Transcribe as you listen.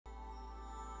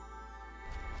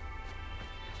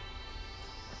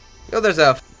Yo, there's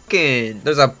a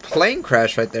plane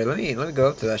crash right there. Let me go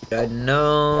up to that shit. I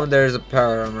know there's a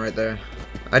power armor right there.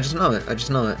 I just know it.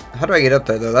 How do I get up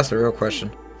there though? That's the real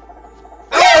question.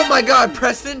 Oh my god,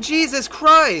 Preston! Jesus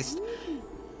Christ!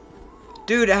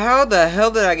 Dude, how the hell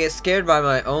did I get scared by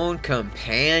my own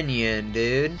companion,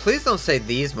 dude? Please don't say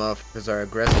these motherfuckers are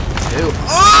aggressive too.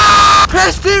 Oh!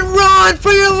 Preston, run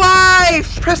for your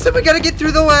life! Preston, we gotta get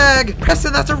through the lag!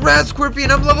 Preston, that's a rat scorpion.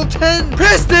 I'm level 10.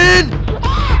 Preston!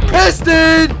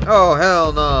 Preston! Oh,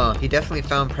 hell no. He definitely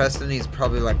found Preston. He's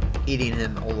probably like eating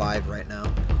him alive right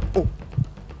now. Oh.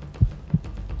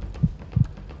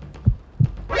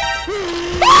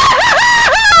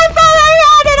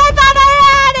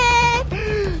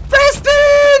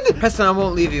 Preston, I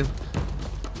won't leave you.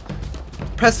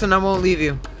 Preston, I won't leave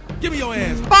you. Give me your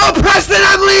ass. Oh, Preston,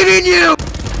 I'm leaving you!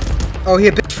 Oh, he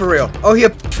a bitch for real. Oh, he a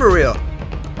bitch for real.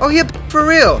 Oh, he a bitch for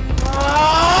real.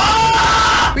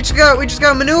 We just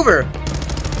got maneuver.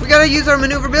 We gotta use our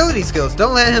maneuverability skills.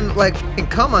 Don't let him, like, f***ing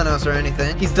come on us or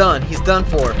anything. He's done. He's done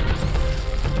for.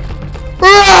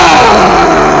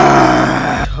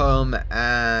 Dumb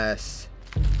ass.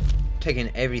 Taking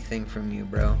everything from you,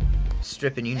 bro.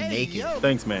 Stripping you naked.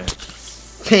 Thanks, man.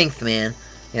 Thanks, man.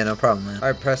 Yeah, no problem, man.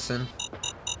 Alright, Preston.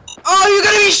 Oh, you're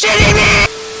gonna be shitting me!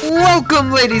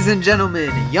 Welcome, ladies and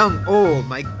gentlemen, young, old,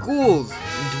 my ghouls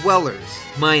and dwellers.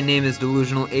 My name is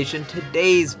Delusional H, and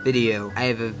today's video, I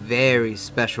have a very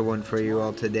special one for you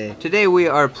all today. Today we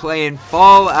are playing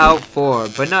Fallout 4,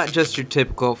 but not just your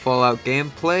typical Fallout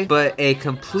gameplay, but a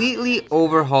completely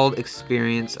overhauled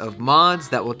experience of mods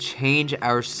that will change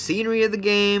our scenery of the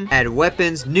game, add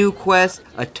weapons, new quests,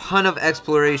 a ton of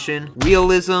exploration,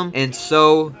 realism, and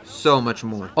so much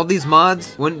more. All these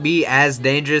mods wouldn't be as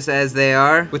dangerous as they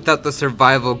are without the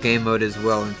survival game mode as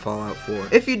well in Fallout 4.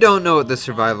 If you don't know what the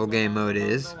survival game mode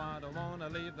is,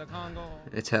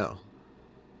 it's hell.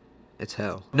 It's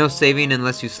hell. No saving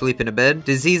unless you sleep in a bed.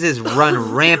 Diseases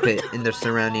run rampant in the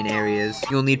surrounding areas.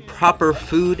 You'll need proper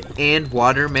food and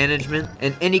water management,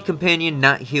 and any companion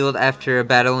not healed after a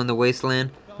battle in the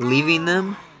wasteland, leaving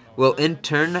them will in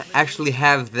turn actually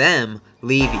have them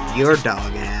leave your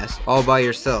dog ass all by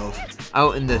yourself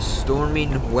out in the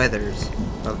storming weathers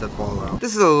of the Fallout.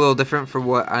 This is a little different for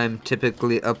what I'm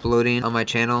typically uploading on my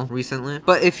channel recently,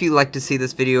 but if you like to see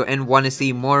this video and want to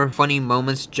see more funny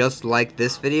moments just like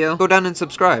this video, go down and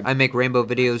subscribe. I make rainbow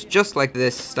videos just like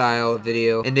this style of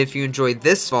video, and if you enjoyed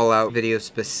this Fallout video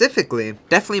specifically,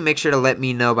 definitely make sure to let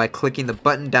me know by clicking the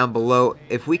button down below.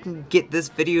 If we can get this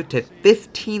video to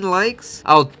 15 likes,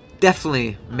 I'll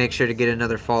definitely make sure to get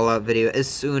another Fallout video as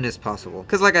soon as possible.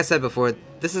 Because like I said before,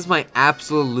 this is my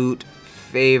absolute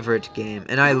favorite game,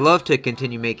 and I love to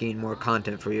continue making more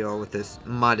content for you all with this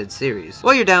modded series.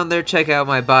 While you're down there, check out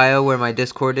my bio where my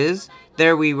Discord is.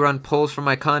 There we run polls for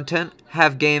my content,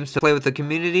 have games to play with the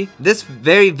community. This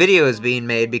very video is being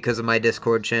made because of my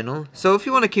Discord channel, so if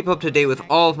you want to keep up to date with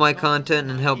all of my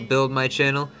content and help build my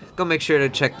channel, go make sure to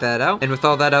check that out. And with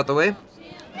all that out the way,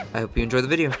 I hope you enjoy the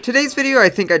video. Today's video, I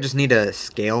think I just need to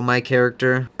scale my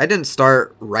character. I didn't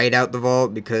start right out the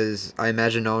vault because I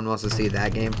imagine no one wants to see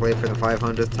that gameplay for the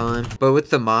 500th time. But with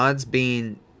the mods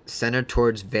being centered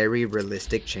towards very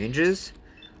realistic changes,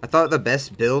 I thought the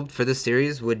best build for this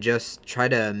series would just try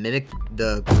to mimic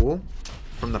the ghoul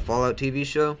from the Fallout TV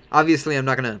show. Obviously, I'm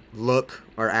not gonna look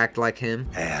or act like him.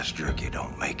 Asterisk, it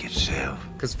don't make itself.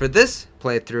 Because for this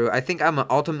playthrough, I think I'm gonna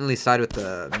ultimately side with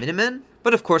the Minutemen.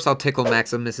 But of course, I'll tickle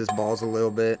Maximus's balls a little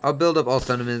bit. I'll build up all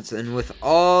settlements, and with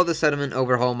all the settlement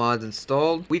overhaul mods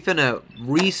installed, we finna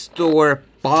restore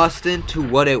Boston to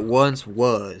what it once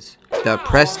was. The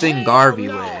Preston Garvey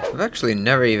way. I've actually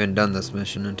never even done this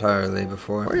mission entirely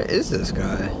before. Where is this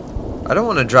guy? I don't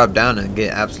want to drop down and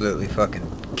get absolutely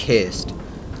fucking kissed,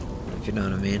 if you know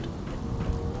what I mean.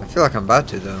 I feel like I'm about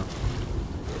to, though.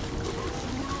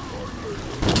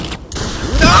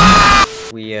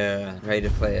 We ready to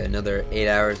play another 8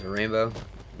 hours of Rainbow.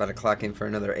 About to clock in for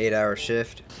another 8-hour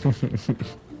shift.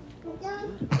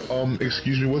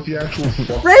 Excuse me, what the actual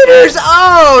fuck? Raiders!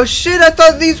 Oh shit, I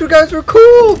thought these guys were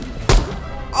cool!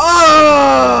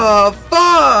 Oh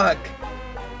fuck!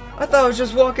 I thought I was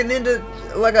just walking into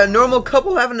like a normal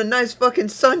couple having a nice fucking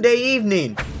Sunday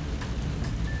evening.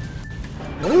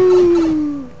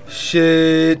 Ooh.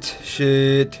 Shit,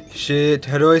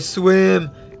 how do I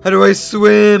swim? How do I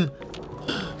swim?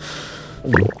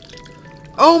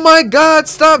 Oh my god,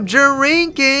 stop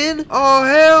drinking! Oh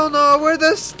hell no, where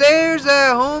the stairs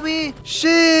at, homie?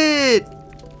 Shit!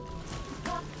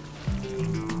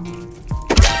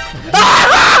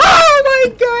 Oh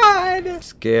my god!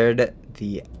 Scared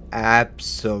the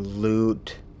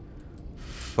absolute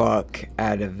fuck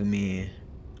out of me.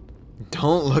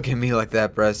 Don't look at me like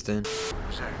that, Preston.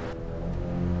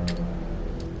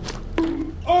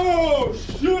 Oh,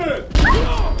 shit! There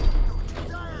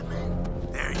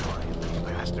you are, you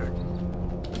bastard.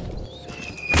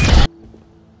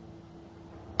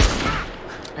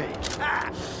 Hey,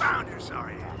 found your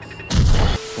sorry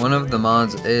ass. One of the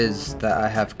mods is that I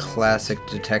have classic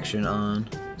detection on,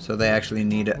 so they actually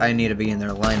I need to be in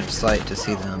their line of sight to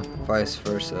see them. Vice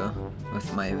versa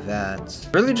with my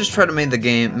VATs. Really just try to make the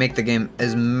game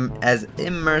as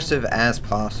immersive as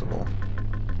possible.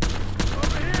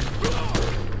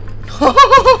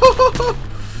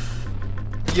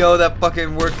 Yo, that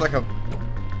fucking worked like a...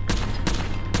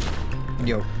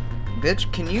 Yo, bitch,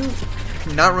 can you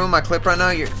not ruin my clip right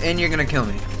now? You're gonna kill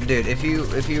me. Dude, if you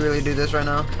really do this right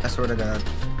now, I swear to God.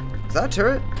 Is that a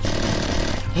turret?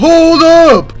 Hold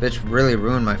up! Bitch really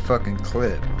ruined my fucking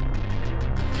clip.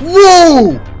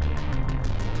 Whoa!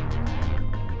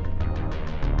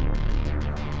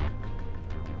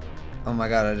 Oh my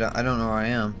God, I don't know where I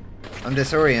am. I'm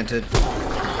disoriented.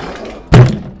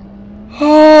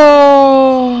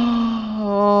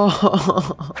 Oh.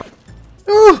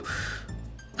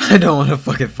 I don't want to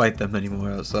fucking fight them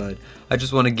anymore outside. I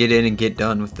just want to get in and get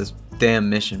done with this damn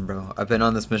mission, bro. I've been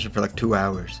on this mission for like 2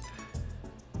 hours.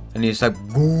 And he's like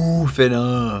goofing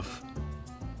off.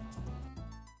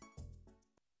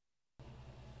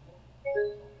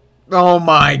 Oh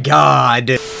my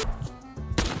God.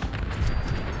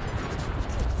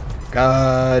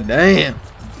 God damn.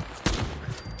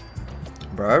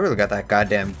 Bro, I really got that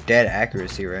goddamn dead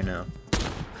accuracy right now.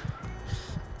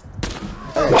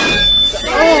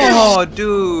 Oh,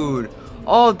 dude.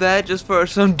 All that just for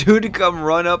some dude to come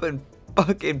run up and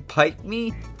fucking pipe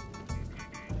me?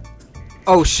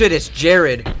 Oh shit, it's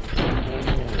Jared. The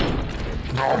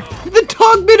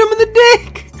dog bit him in the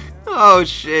dick! Oh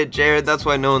shit, Jared, that's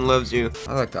why no one loves you.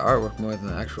 I like the artwork more than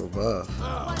the actual buff.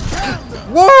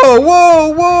 Whoa,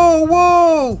 whoa, whoa,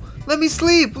 whoa! Let me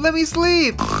sleep, let me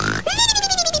sleep!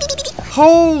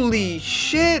 Holy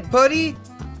shit, buddy!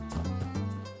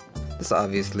 This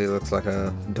obviously looks like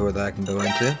a door that I can go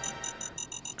into.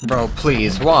 Bro,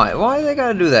 please, why? Why they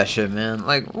gotta do that shit, man?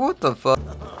 Like, what the fuck?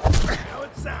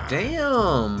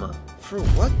 Damn! For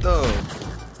what though?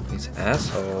 These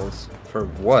assholes. For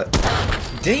what?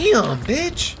 Damn,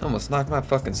 bitch! Almost knocked my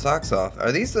fucking socks off.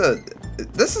 Are these the...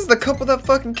 This is the couple that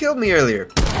fucking killed me earlier.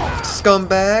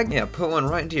 Scumbag. Yeah, put one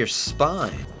right into your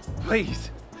spine.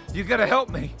 Please, you gotta help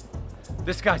me.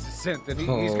 This guy's a synth, and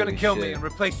he's gonna kill me and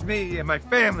replace me and my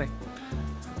family.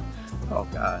 Oh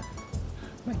God.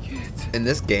 My kids. In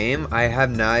this game, I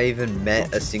have not even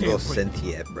met a single synth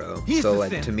yet, bro. He's So the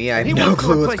like, synth, to me, I and have he no wants to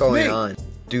clue what's replace going me. on.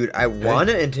 Dude, I want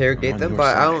to interrogate them,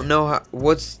 but I don't know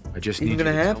what's even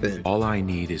gonna happen. All I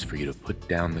need is for you to put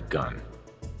down the gun.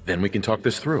 Then we can talk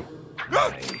this through.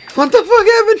 What the fuck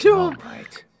happened to him?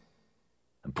 Right.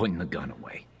 I'm putting the gun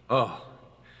away. Oh,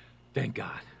 thank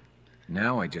God.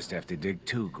 Now I just have to dig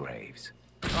 2 graves.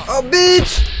 Oh,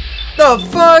 bitch! The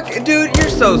fuck? Dude, you're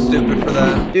so stupid for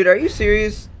that. Dude, are you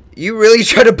serious? You really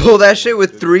try to pull that shit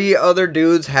with 3 other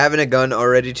dudes having a gun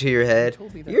already to your head?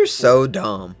 You're so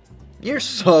dumb. You're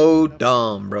so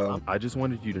dumb, bro. I just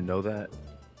wanted you to know that,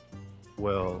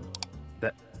 well,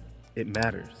 that it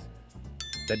matters.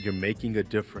 That you're making a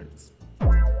difference.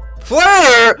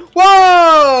 Flare!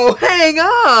 Whoa! Hang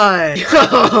on!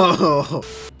 Yo!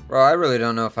 Bro, I really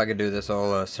don't know if I could do this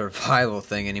whole survival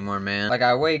thing anymore, man. Like,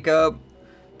 I wake up,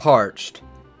 parched.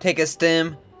 Take a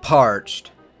stim,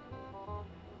 parched.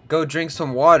 Go drink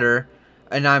some water,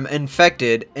 and I'm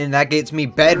infected, and that gets me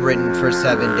bedridden for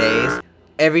 7 days.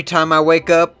 Every time I wake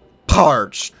up,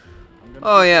 parched.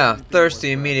 Oh yeah,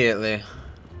 thirsty immediately.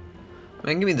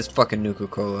 Man, give me this fucking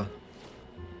Nuka-Cola.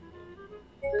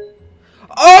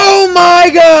 Oh my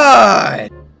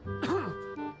God!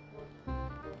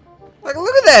 Like,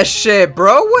 look at that shit,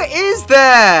 bro. What is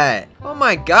that? Oh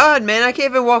my God, man. I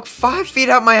can't even walk 5 feet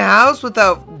out my house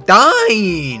without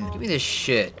dying. Give me this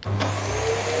shit.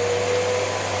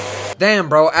 Damn,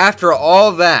 bro. After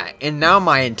all that, and now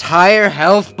my entire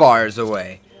health bar is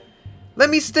away. Let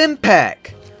me stim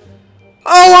pack.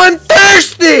 Oh, I'm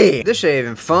thirsty! This ain't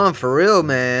even fun for real,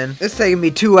 man. It's taking me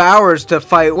 2 hours to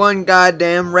fight one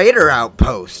goddamn raider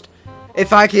outpost.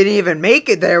 If I can even make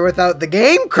it there without the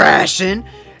game crashing,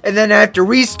 and then I have to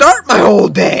restart my whole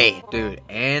day. Dude,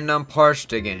 and I'm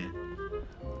parched again.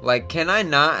 Like, can I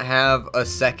not have a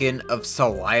second of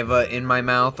saliva in my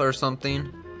mouth or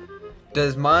something?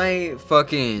 Does my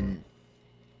fucking...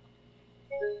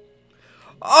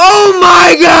 Oh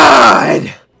my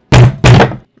God!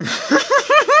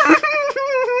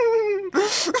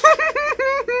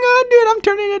 God shit, I'm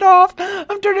turning it off.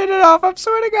 I'm turning it off, I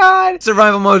swear to God.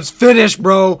 Survival mode's finished,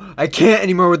 bro. I can't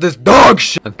anymore with this dog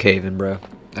shit. I'm caving, bro.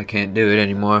 I can't do it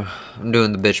anymore. I'm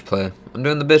doing the bitch play. I'm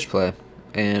doing the bitch play.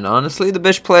 And honestly, the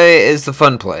bitch play is the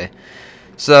fun play.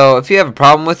 So if you have a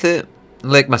problem with it,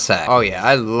 lick my sack. Oh yeah,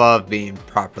 I love being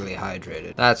properly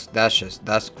hydrated.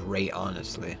 That's great,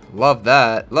 honestly. Love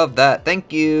that. Love that.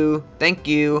 Thank you. Thank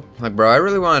you. Like, bro, I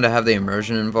really wanted to have the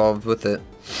immersion involved with it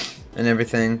and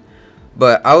everything.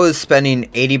 But I was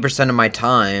spending 80% of my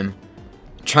time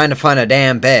trying to find a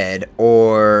damn bed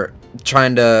or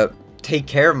trying to take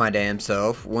care of my damn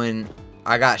self when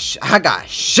I got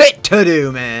shit to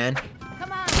do, man.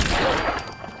 Come on.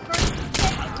 First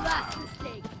mistake, last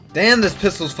mistake. Damn, this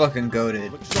pistol's fucking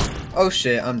goated. Oh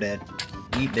shit, I'm dead.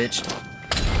 Eat, bitch.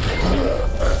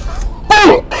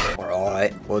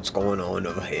 Alright, what's going on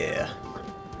over here?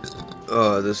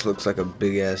 Oh, this looks like a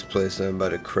big ass place I'm about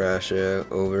to crash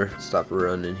over. Stop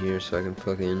running here so I can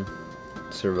fucking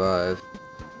survive.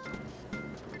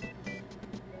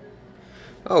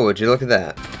 Oh, would you look at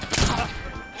that?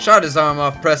 Shot his arm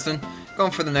off, Preston.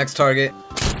 Going for the next target.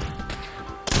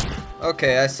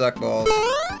 Okay, I suck balls.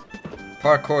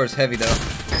 Parkour is heavy though.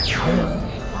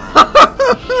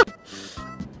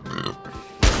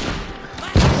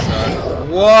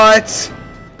 What?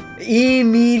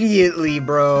 Immediately,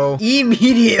 bro.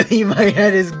 Immediately my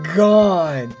head is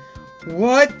gone.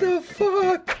 What the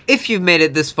fuck? If you've made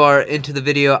it this far into the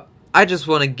video, I just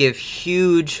want to give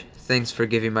huge thanks for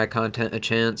giving my content a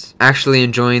chance. Actually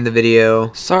enjoying the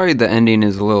video. Sorry the ending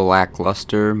is a little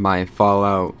lackluster. My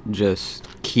Fallout just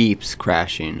keeps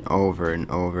crashing over and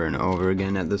over and over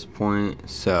again at this point.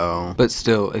 So, but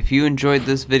still, if you enjoyed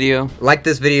this video, like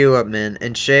this video up, man,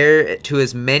 and share it to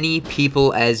as many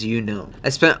people as you know. I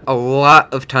spent a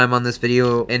lot of time on this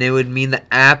video, and it would mean the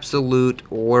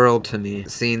absolute world to me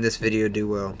seeing this video do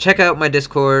well. Check out my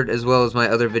Discord as well as my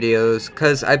other videos,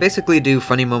 because I basically do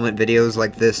funny moment videos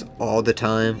like this all the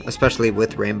time, especially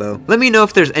with Rainbow. Let me know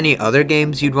if there's any other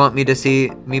games you'd want me to see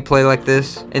me play like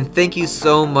this, and thank you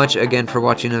so much again for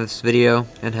watching this video,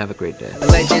 and have a great day.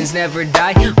 Legends never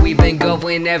die, we've been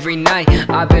going every night.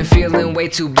 I've been feeling way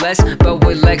too blessed, but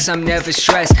with Lex I'm never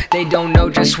stressed. They don't know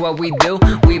just what we do,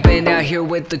 we've been out here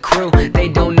with the crew. They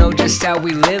don't know just how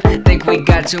we live, think we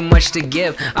got too much to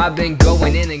give. I've been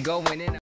going in and going in.